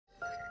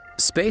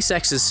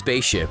SpaceX's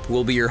spaceship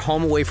will be your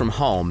home away from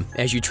home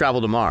as you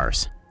travel to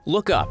Mars.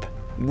 Look up,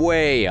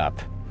 way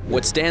up.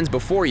 What stands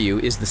before you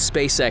is the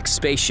SpaceX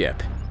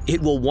spaceship.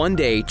 It will one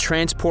day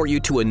transport you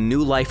to a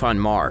new life on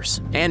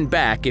Mars, and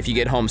back if you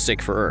get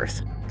homesick for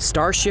Earth.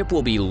 Starship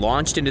will be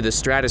launched into the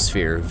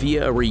stratosphere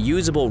via a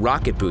reusable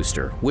rocket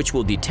booster, which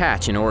will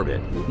detach in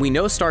orbit. We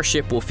know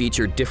Starship will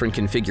feature different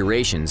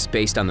configurations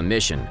based on the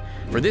mission.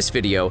 For this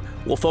video,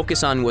 we'll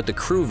focus on what the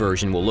crew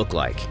version will look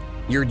like.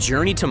 Your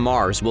journey to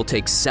Mars will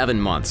take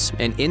 7 months,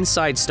 and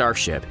inside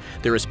Starship,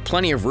 there is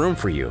plenty of room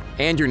for you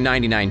and your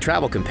 99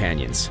 travel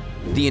companions.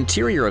 The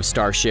interior of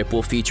Starship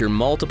will feature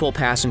multiple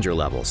passenger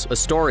levels, a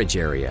storage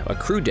area, a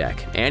crew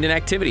deck, and an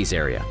activities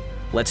area.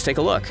 Let's take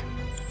a look.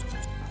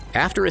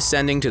 After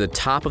ascending to the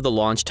top of the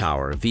launch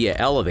tower via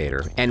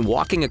elevator and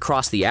walking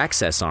across the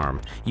access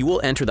arm, you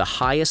will enter the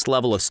highest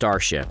level of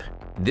Starship.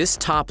 This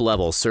top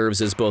level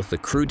serves as both the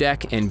crew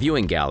deck and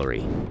viewing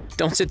gallery.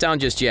 Don't sit down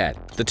just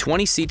yet. The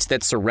 20 seats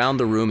that surround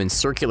the room in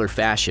circular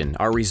fashion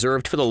are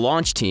reserved for the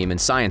launch team and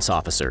science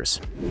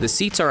officers. The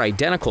seats are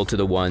identical to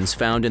the ones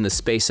found in the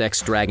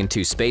SpaceX Dragon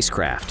 2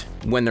 spacecraft.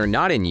 When they're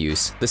not in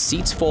use, the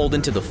seats fold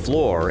into the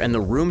floor and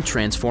the room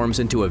transforms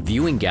into a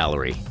viewing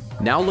gallery.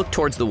 Now look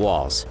towards the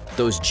walls.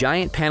 Those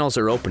giant panels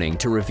are opening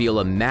to reveal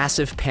a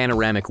massive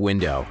panoramic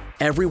window.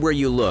 Everywhere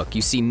you look,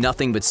 you see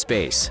nothing but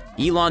space.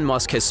 Elon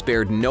Musk has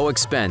spared no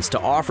expense to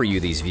offer you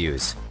these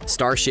views.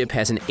 Starship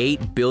has an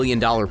 $8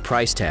 billion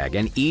price tag,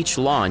 and each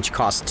launch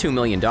costs $2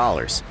 million.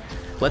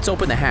 Let's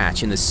open the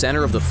hatch in the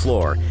center of the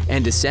floor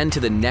and descend to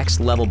the next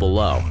level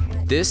below.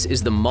 This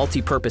is the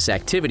multi-purpose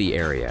activity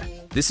area.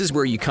 This is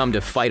where you come to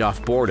fight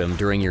off boredom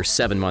during your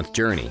 7-month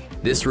journey.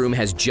 This room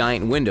has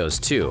giant windows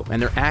too, and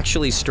they're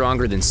actually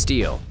stronger than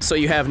steel. So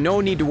you have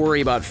no need to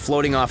worry about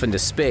floating off into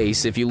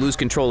space if you lose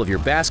control of your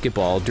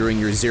basketball during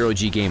your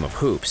zero-G game of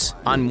hoops.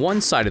 On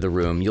one side of the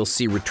room, you'll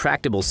see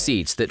retractable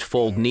seats that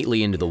fold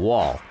neatly into the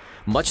wall,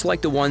 much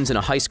like the ones in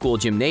a high school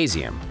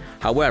gymnasium.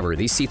 However,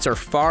 these seats are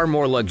far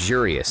more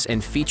luxurious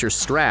and feature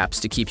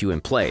straps to keep you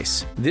in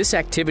place. This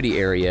activity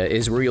area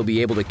is where you'll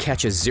be able to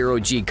catch a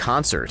zero-G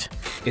concert.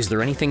 Is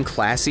there anything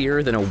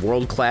classier than a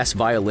world-class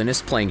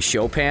violinist playing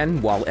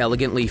Chopin while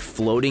elegantly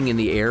floating in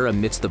the air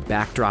amidst the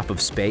backdrop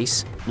of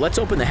space? Let's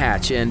open the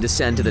hatch and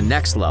descend to the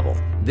next level.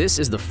 This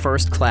is the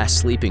first-class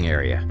sleeping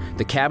area.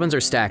 The cabins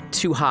are stacked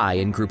too high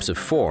in groups of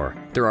 4.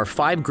 There are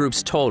 5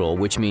 groups total,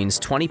 which means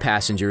 20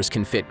 passengers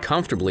can fit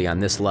comfortably on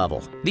this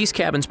level. These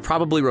cabins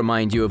probably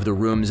remind you of the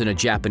rooms in a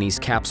Japanese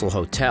capsule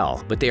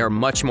hotel, but they are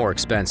much more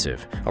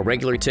expensive. A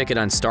regular ticket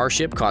on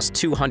Starship costs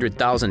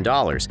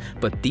 $200,000,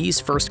 but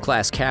these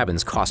first-class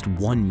cabins cost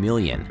 $1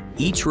 million.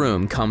 Each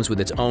room comes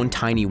with its own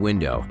tiny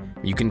window.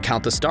 You can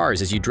count the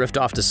stars as you drift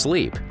off to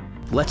sleep.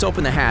 Let's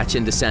open the hatch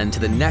and descend to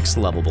the next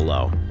level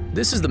below.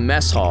 This is the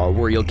mess hall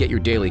where you'll get your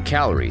daily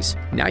calories.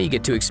 Now you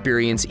get to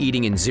experience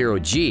eating in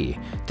zero-G.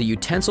 The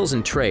utensils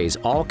and trays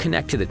all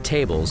connect to the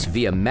tables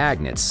via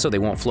magnets so they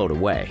won't float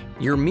away.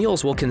 Your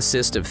meals will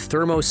consist of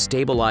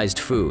thermostabilized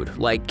food,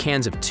 like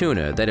cans of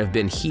tuna that have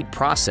been heat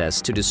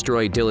processed to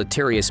destroy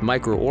deleterious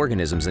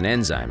microorganisms and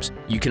enzymes.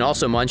 You can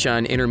also munch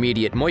on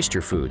intermediate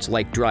moisture foods,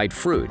 like dried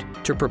fruit.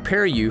 To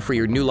prepare you for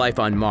your new life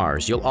on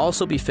Mars, you'll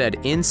also be fed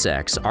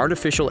insects,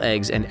 artificial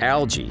eggs, and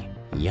algae.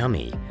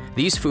 Yummy.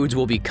 These foods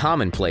will be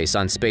commonplace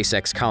on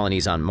SpaceX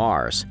colonies on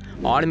Mars.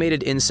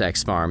 Automated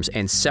insect farms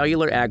and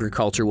cellular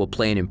agriculture will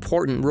play an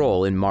important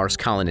role in Mars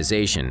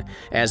colonization,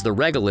 as the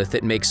regolith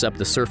that makes up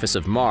the surface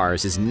of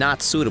Mars is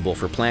not suitable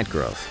for plant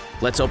growth.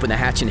 Let's open the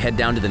hatch and head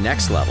down to the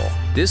next level.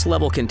 This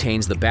level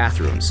contains the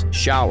bathrooms,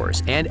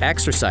 showers, and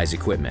exercise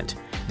equipment.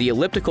 The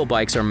elliptical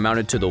bikes are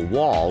mounted to the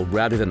wall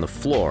rather than the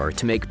floor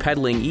to make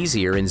pedaling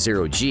easier in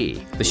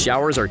zero-G. The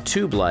showers are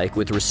tube-like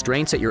with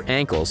restraints at your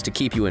ankles to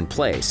keep you in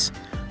place.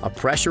 A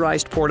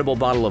pressurized portable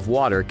bottle of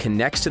water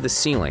connects to the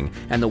ceiling,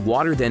 and the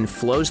water then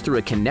flows through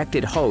a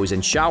connected hose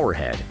and shower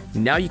head.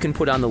 Now you can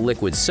put on the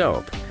liquid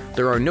soap.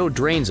 There are no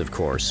drains, of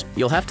course.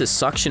 You'll have to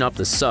suction up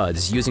the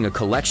suds using a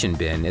collection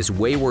bin, as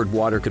wayward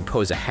water could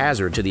pose a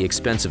hazard to the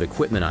expensive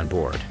equipment on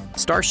board.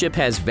 Starship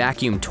has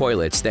vacuum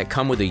toilets that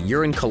come with a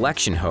urine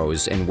collection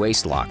hose and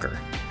waste locker.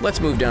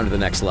 Let's move down to the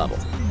next level.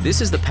 This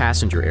is the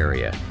passenger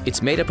area.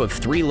 It's made up of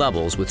 3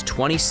 levels with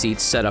 20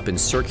 seats set up in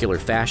circular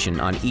fashion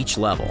on each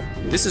level.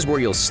 This is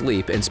where you'll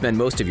sleep and spend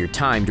most of your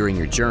time during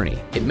your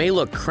journey. It may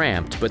look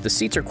cramped, but the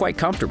seats are quite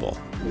comfortable.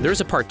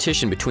 There's a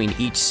partition between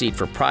each seat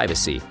for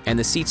privacy, and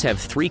the seats have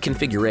 3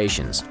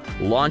 configurations: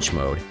 launch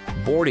mode,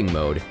 boarding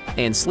mode,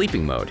 and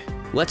sleeping mode.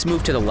 Let's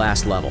move to the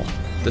last level.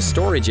 The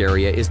storage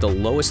area is the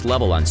lowest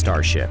level on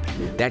Starship.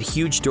 That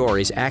huge door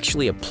is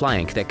actually a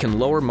plank that can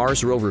lower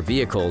Mars rover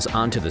vehicles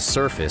onto the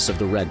surface of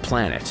the red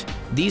planet.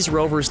 These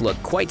rovers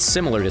look quite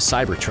similar to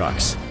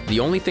Cybertrucks. The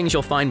only things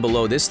you'll find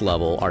below this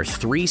level are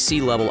 3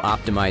 sea-level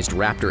optimized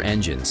Raptor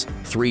engines,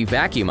 3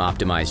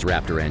 vacuum-optimized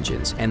Raptor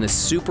engines, and the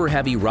super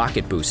heavy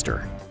rocket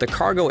booster. The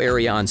cargo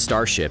area on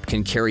Starship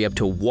can carry up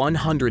to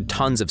 100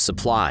 tons of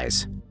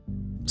supplies.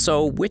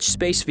 So, which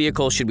space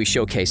vehicle should we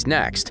showcase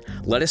next?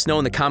 Let us know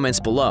in the comments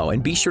below,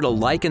 and be sure to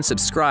like and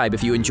subscribe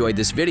if you enjoyed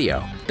this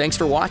video. Thanks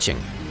for watching.